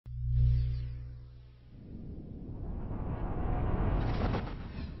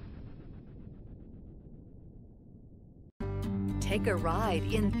Take a ride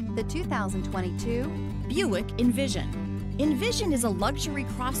in the 2022 Buick Envision. Envision is a luxury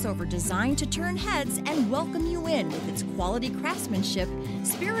crossover designed to turn heads and welcome you in with its quality craftsmanship,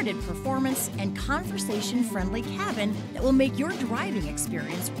 spirited performance, and conversation-friendly cabin that will make your driving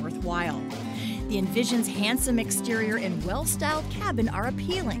experience worthwhile. The Envision's handsome exterior and well-styled cabin are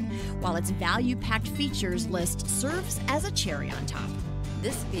appealing, while its value-packed features list serves as a cherry on top.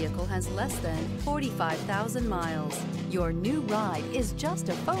 This vehicle has less than 45,000 miles. Your new ride is just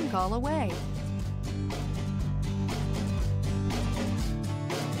a phone call away.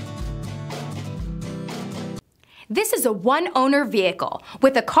 This is a one-owner vehicle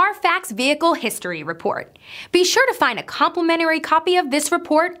with a Carfax Vehicle History Report. Be sure to find a complimentary copy of this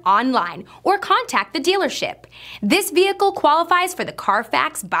report online or contact the dealership. This vehicle qualifies for the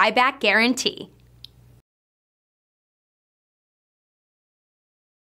Carfax Buyback Guarantee.